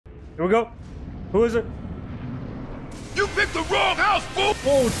Here we go. Who is it? You picked the wrong house, fool!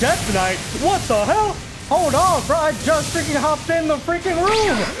 Oh, Death Knight. What the hell? Hold on, bro. I just freaking hopped in the freaking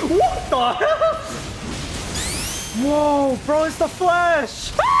room. What the hell? Whoa, bro, it's the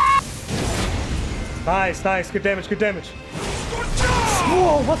Flash. Nice, nice. Good damage, good damage.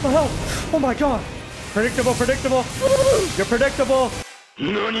 Whoa, what the hell? Oh my god. Predictable, predictable. You're predictable.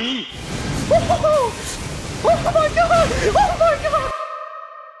 Nani? Oh my god! Oh my god!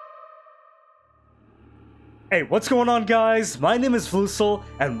 Hey, what's going on, guys? My name is Vlusel,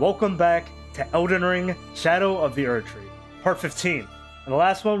 and welcome back to Elden Ring: Shadow of the Erdtree, Part 15. In the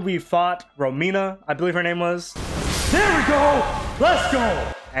last one, we fought Romina, I believe her name was. There we go! Let's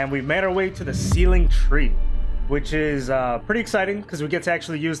go! And we made our way to the Sealing Tree, which is pretty exciting because we get to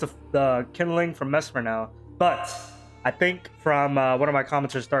actually use the kindling from Mesmer now. But I think from one of my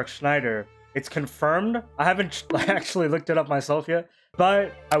commenters, Dark Schneider, it's confirmed. I haven't actually looked it up myself yet,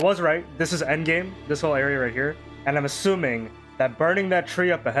 but I was right. This is endgame, this whole area right here. And I'm assuming that burning that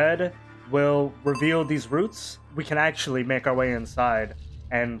tree up ahead will reveal these roots. We can actually make our way inside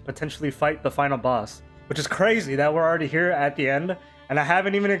and potentially fight the final boss, which is crazy that we're already here at the end. And I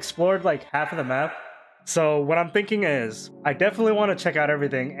haven't even explored like half of the map. So what I'm thinking is, I definitely want to check out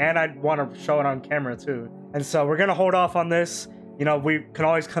everything, and I want to show it on camera too. And so we're going to hold off on this. You know, we can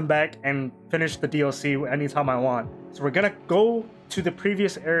always come back and finish the DLC anytime I want. So we're going to go to the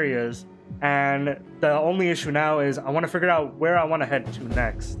previous areas, and the only issue now is I want to figure out where I want to head to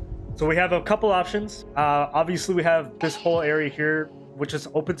next. So we have a couple options. Obviously, we have this whole area here, which is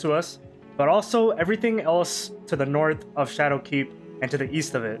open to us, but also everything else to the north of Shadowkeep and to the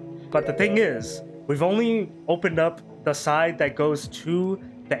east of it. But the thing is, we've only opened up the side that goes to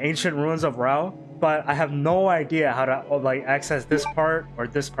the ancient ruins of Rao, but I have no idea how to like access this part or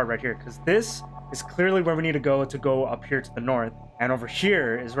this part right here, because this is clearly where we need to go up here to the north, and over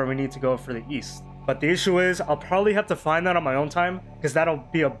here is where we need to go for the east. But the issue is, I'll probably have to find that on my own time, because that'll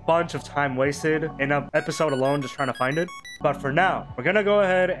be a bunch of time wasted in an episode alone just trying to find it. But for now, we're gonna go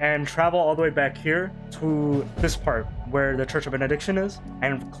ahead and travel all the way back here to this part where the Church of Benediction is,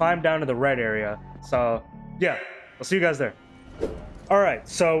 and climb down to the red area. So yeah, I'll see you guys there. All right,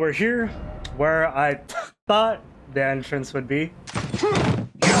 so we're here where I thought the entrance would be.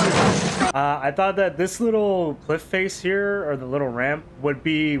 I thought that this little cliff face here, or the little ramp, would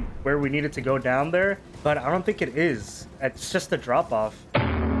be where we needed to go down there, but I don't think it is. It's just a drop off.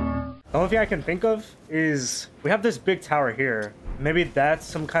 The only thing I can think of is we have this big tower here. Maybe that's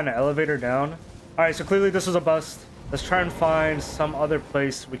some kind of elevator down. All right, so clearly this was a bust. Let's try and find some other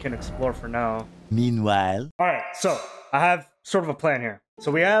place we can explore for now. Meanwhile. All right, so I have sort of a plan here.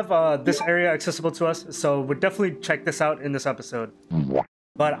 So we have this area accessible to us, so we'll definitely check this out in this episode.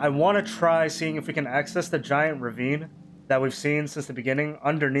 But I want to try seeing if we can access the giant ravine that we've seen since the beginning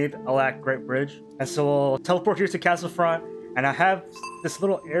underneath Alak Great Bridge. And so we'll teleport here to Castle Front, and I have this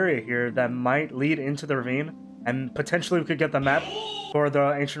little area here that might lead into the ravine, and potentially we could get the map for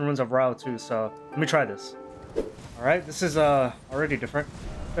the ancient ruins of Rao too. So let me try this. All right, this is already different.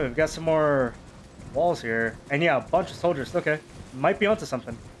 Okay, we've got some more walls here, and yeah, a bunch of soldiers. Okay, might be onto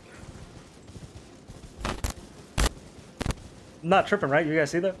something. I'm not tripping, right? You guys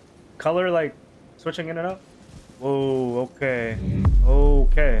see that color like switching in and out? Whoa, okay,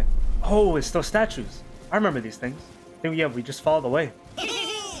 okay. Oh, it's those statues. I remember these things. I think, yeah, we just followed the way.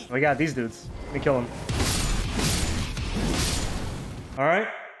 We got these dudes. Let me kill them. All right.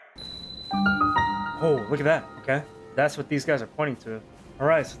 Oh, look at that. Okay, that's what these guys are pointing to. All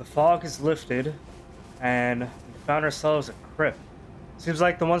right, so the fog is lifted, and we found ourselves a crypt. Seems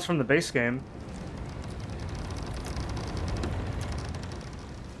like the ones from the base game.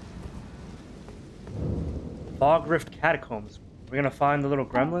 Fog Rift Catacombs. We're gonna find the little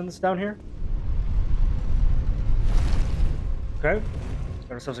gremlins down here. Okay, let's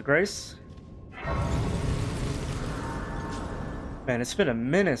get ourselves a grace. Man, it's been a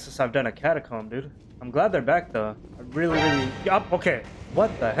minute since I've done a catacomb, dude. I'm glad they're back though. I really, yup. Okay,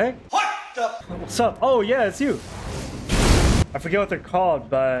 what the heck? What the? What's up? Oh yeah, it's you. I forget what they're called,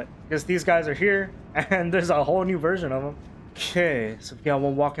 but I guess these guys are here, and there's a whole new version of them. Okay, so we got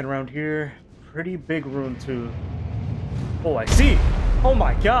one walking around here. Pretty big room too. Oh, I see. Oh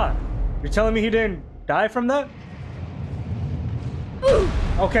my god. You're telling me he didn't die from that?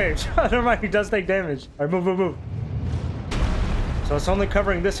 Okay, never mind. He does take damage. All right, move. So it's only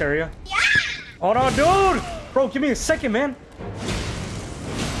covering this area. Yeah. Hold on, dude. Bro, give me a second, man.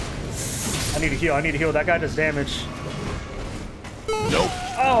 I need to heal. That guy does damage. Nope.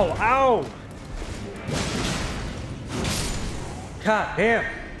 Oh, ow. God damn.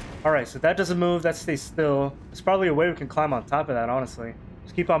 All right, so that doesn't move. That stays still. There's probably a way we can climb on top of that, honestly.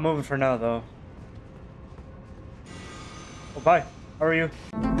 Let's keep on moving for now, though. Oh, bye. How are you?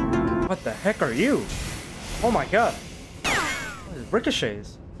 What the heck are you? Oh my god. What is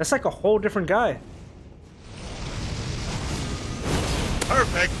ricochets? That's like a whole different guy.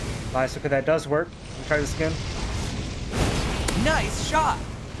 Perfect. Nice, okay, that does work. Let me try this again. Nice shot.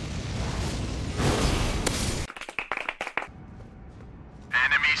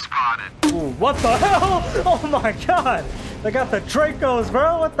 Enemy spotted. Ooh, what the hell? Oh my god! They got the Dracos,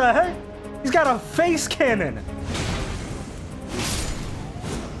 bro! What the heck? He's got a face cannon!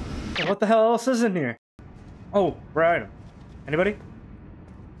 What the hell else is in here? Oh, rare item. Anybody?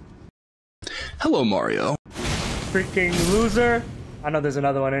 Hello, Mario. Freaking loser! I know there's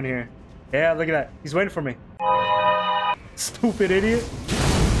another one in here. Yeah, look at that. He's waiting for me. Stupid idiot.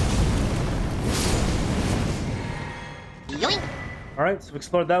 Alright, so we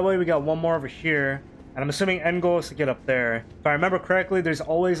explored that way. We got one more over here. And I'm assuming end goal is to get up there. If I remember correctly, there's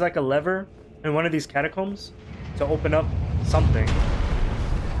always like a lever in one of these catacombs to open up something.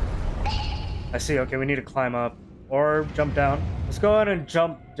 I see. Okay, we need to climb up or jump down. Let's go ahead and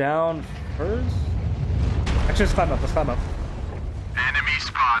jump down first. Actually, let's climb up. Let's climb up. Enemy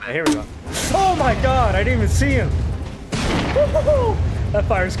spotted. Okay, here we go. Oh my god, I didn't even see him. Woo-hoo-hoo! That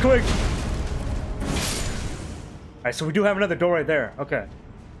fire's quick. Alright, so we do have another door right there. Okay.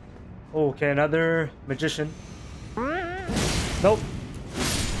 Okay, another magician. Nope.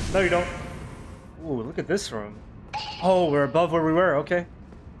 No, you don't. Ooh, look at this room. Oh, we're above where we were. Okay.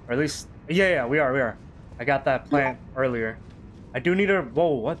 Or at least... Yeah, we are. I got that plant earlier. I do need a...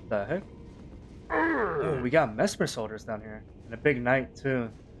 Whoa, what the heck? Oh, we got mesmer soldiers down here. And a big knight, too.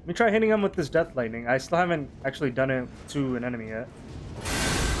 Let me try hitting him with this death lightning. I still haven't actually done it to an enemy yet.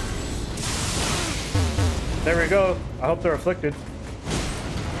 There we go. I hope they're afflicted.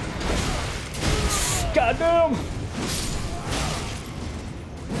 Goddamn!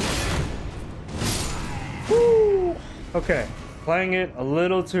 Woo! Okay. Playing it a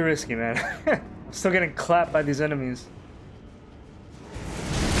little too risky, man. I'm still getting clapped by these enemies.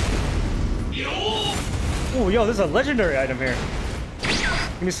 Ooh, yo, there's a legendary item here.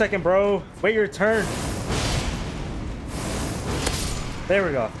 Give me a second, bro. Wait your turn. There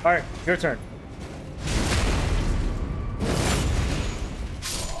we go. Alright, your turn.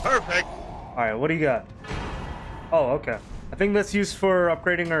 Perfect. Alright, what do you got? Oh, okay. I think that's used for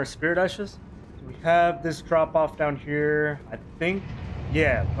upgrading our spirit ashes. So we have this drop off down here. I think.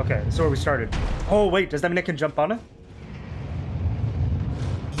 Yeah, okay. That's where we started. Oh, wait. Does that mean I can jump on it?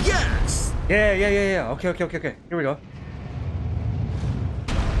 Yes. Yeah. Okay. Here we go.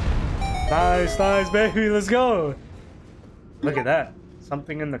 Nice, baby. Let's go. Look at that.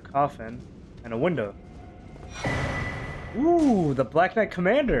 Something in the coffin and a window. Ooh, the Black Knight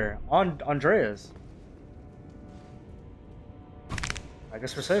Commander on Andreas. I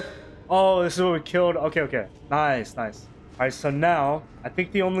guess we're safe. Oh, this is what we killed. Okay. Nice. Alright, so now I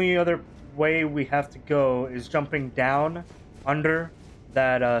think the only other way we have to go is jumping down under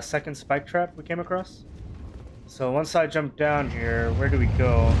that second spike trap we came across. So once I jump down here, where do we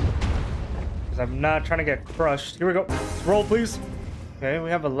go? Because I'm not trying to get crushed. Here we go. Let's roll, please. Okay, we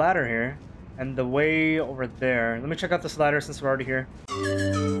have a ladder here. And the way over there. Let me check out this ladder since we're already here.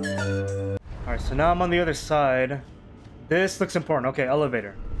 Alright, so now I'm on the other side. This looks important. Okay,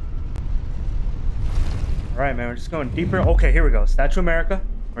 elevator. Alright, man, we're just going deeper. Okay, here we go. Statue of America.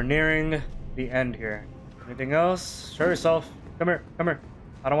 We're nearing the end here. Anything else? Show yourself. Come here.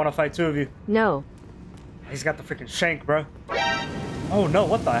 I don't want to fight two of you. No. He's got the freaking shank, bro. Oh no,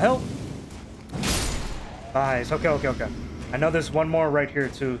 what the hell? Nice. Okay. I know there's one more right here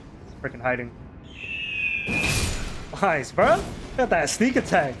too. It's freaking hiding. Nice, bro. Got that sneak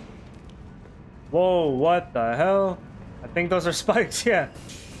attack. Whoa, what the hell? I think those are spikes, yeah.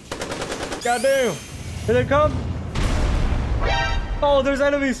 Goddamn. Here they come. Oh, there's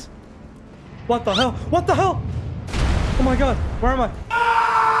enemies. What the hell? Oh my god, where am I?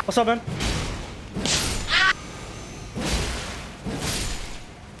 What's up, man?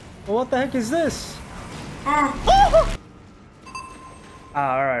 Well, what the heck is this?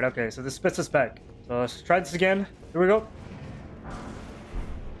 Alright, okay, so this spits us back. So let's try this again. Here we go.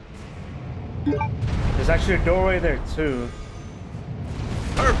 There's actually a doorway there, too.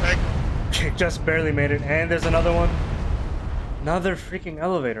 Perfect. Okay, just barely made it. And there's another one. Another freaking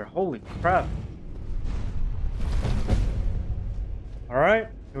elevator. Holy crap. Alright,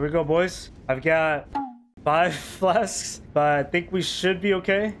 here we go, boys. I've got 5 flasks, but I think we should be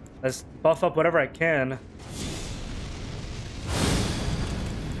okay. Let's buff up whatever I can.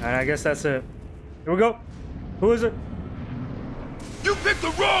 And I guess that's it. Here we go. Who is it? You picked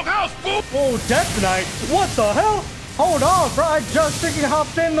the wrong house, fool! Oh, Death Knight. What the hell? Hold on, bro. I just freaking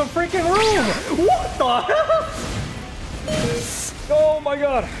hopped in the freaking room. What the hell? Oh my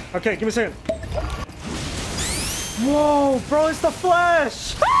god. Okay, give me a second. Whoa, bro, it's the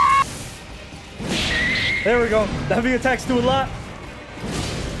Flash. There we go. The heavy attacks do a lot.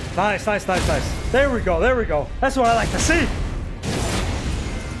 Nice, nice, nice, nice. There we go, there we go. That's what I like to see.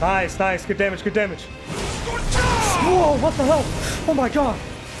 Nice, nice. Good damage, good damage. Whoa, what the hell? Oh my god.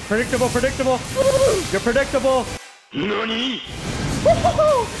 Predictable, predictable. You're predictable. Nani? Oh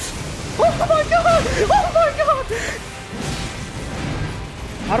my god! Oh my god!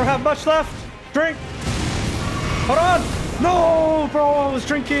 I don't have much left. Drink. Hold on. No, bro, I was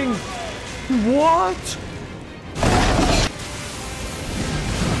drinking. What?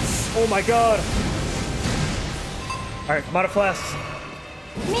 Oh my god. Alright, I'm out of flasks.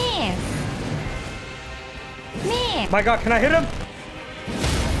 My god, can I hit him?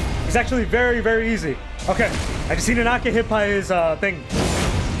 He's actually very, very easy. Okay, I just need to not get hit by his thing.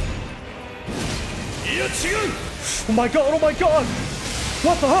 Oh my god, oh my god!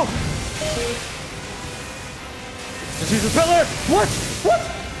 What the hell? Just use the pillar! What? What?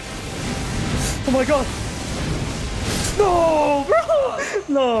 Oh my god! No, bro!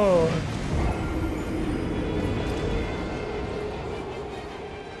 No!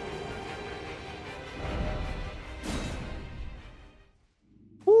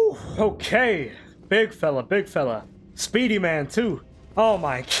 Whew, okay. Big fella, big fella. Speedy man, too. Oh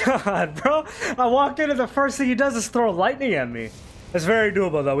my god, bro. I walk in and the first thing he does is throw lightning at me. It's very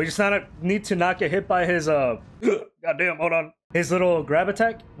doable, though. We just need to not get hit by his, goddamn, hold on. His little grab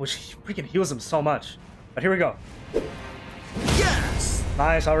attack, which freaking heals him so much. But here we go. Yes!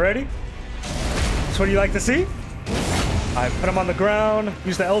 Nice, already. That's what you like to see. Alright, put him on the ground.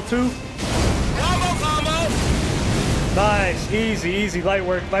 Use the L2. Combo! Nice, easy, easy. Light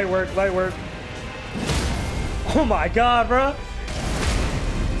work, light work, light work. Oh my god, bro.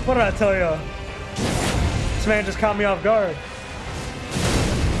 What did I tell you? This man just caught me off guard.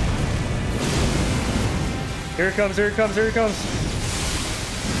 Here it comes, here it comes, here it comes.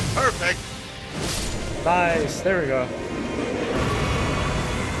 Perfect. Nice, there we go.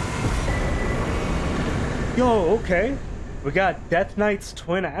 Yo, okay. We got Death Knight's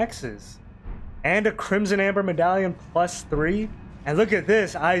twin axes. And a Crimson Amber medallion +3. And look at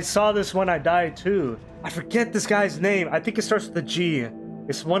this. I saw this when I died too. I forget this guy's name. I think it starts with a G.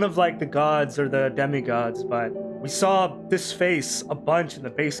 It's one of like the gods or the demigods, but we saw this face a bunch in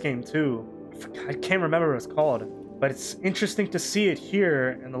the base game too. I can't remember what it's called, but it's interesting to see it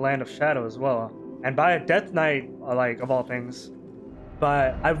here in the Land of Shadow as well. And by a Death Knight, like, of all things.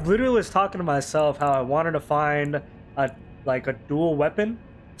 But I literally was talking to myself how I wanted to find a dual weapon.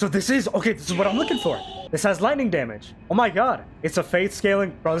 So this is, okay, this is what I'm looking for. This has lightning damage. Oh my god. It's a faith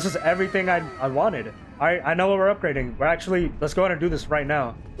scaling. Bro, this is everything I wanted. Alright, I know what we're upgrading. We're actually, let's go ahead and do this right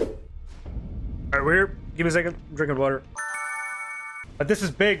now. Alright, we're here. Give me a second. I'm drinking water. But this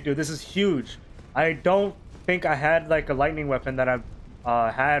is big, dude. This is huge. I don't think I had like a lightning weapon that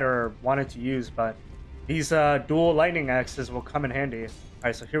I had or wanted to use, but these dual lightning axes will come in handy.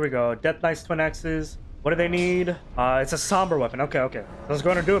 Alright, so here we go. Death Knight's twin axes. What do they need? It's a somber weapon. Okay, okay. Let's go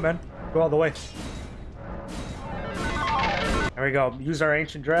ahead and do it, man. Go all the way. There we go. Use our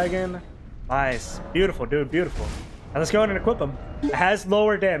ancient dragon. Nice. Beautiful, dude. Beautiful. Now let's go ahead and equip him. It has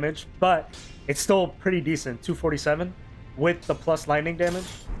lower damage, but it's still pretty decent. 247 with the plus lightning damage.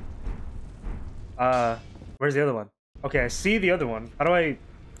 Where's the other one? Okay, I see the other one. How do I...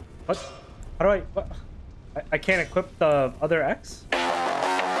 What? How do I... What? I can't equip the other X?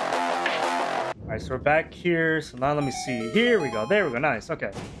 Alright, so we're back here. So now let me see. Here we go. There we go. Nice.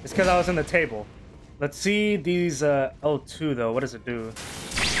 Okay. It's because I was in the table. Let's see these L2 though. What does it do?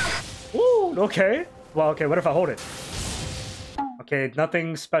 Ooh, okay. Well, okay. What if I hold it? Okay,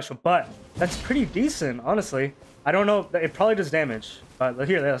 nothing special, but that's pretty decent, honestly. I don't know. It probably does damage. But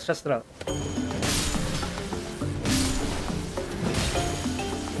here, let's test it out.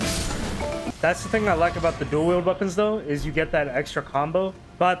 That's the thing I like about the dual wield weapons though, is you get that extra combo.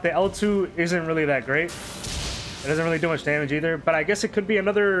 But the L2 isn't really that great. It doesn't really do much damage either. But I guess it could be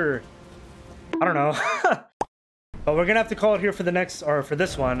another... I don't know. But we're gonna have to call it here for the next, or for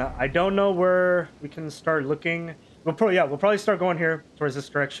this one. I don't know where we can start looking. We'll probably start going here towards this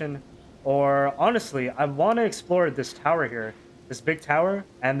direction. Or honestly, I want to explore this tower here. This big tower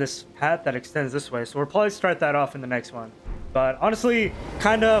and this path that extends this way. So we'll probably start that off in the next one. But honestly,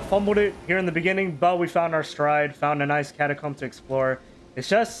 kind of fumbled it here in the beginning, but we found our stride, found a nice catacomb to explore. It's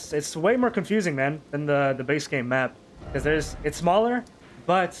just, it's way more confusing, man, than the base game map. Because it's smaller,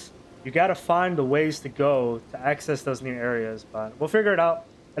 but you gotta find the ways to go to access those new areas. But we'll figure it out.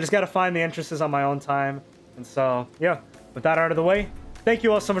 I just gotta find the entrances on my own time. And so, yeah, with that out of the way, thank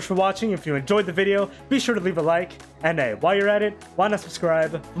you all so much for watching. If you enjoyed the video, be sure to leave a like. And hey, while you're at it, why not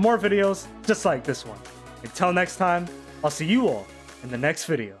subscribe for more videos just like this one. Until next time, I'll see you all in the next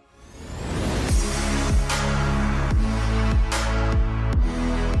video.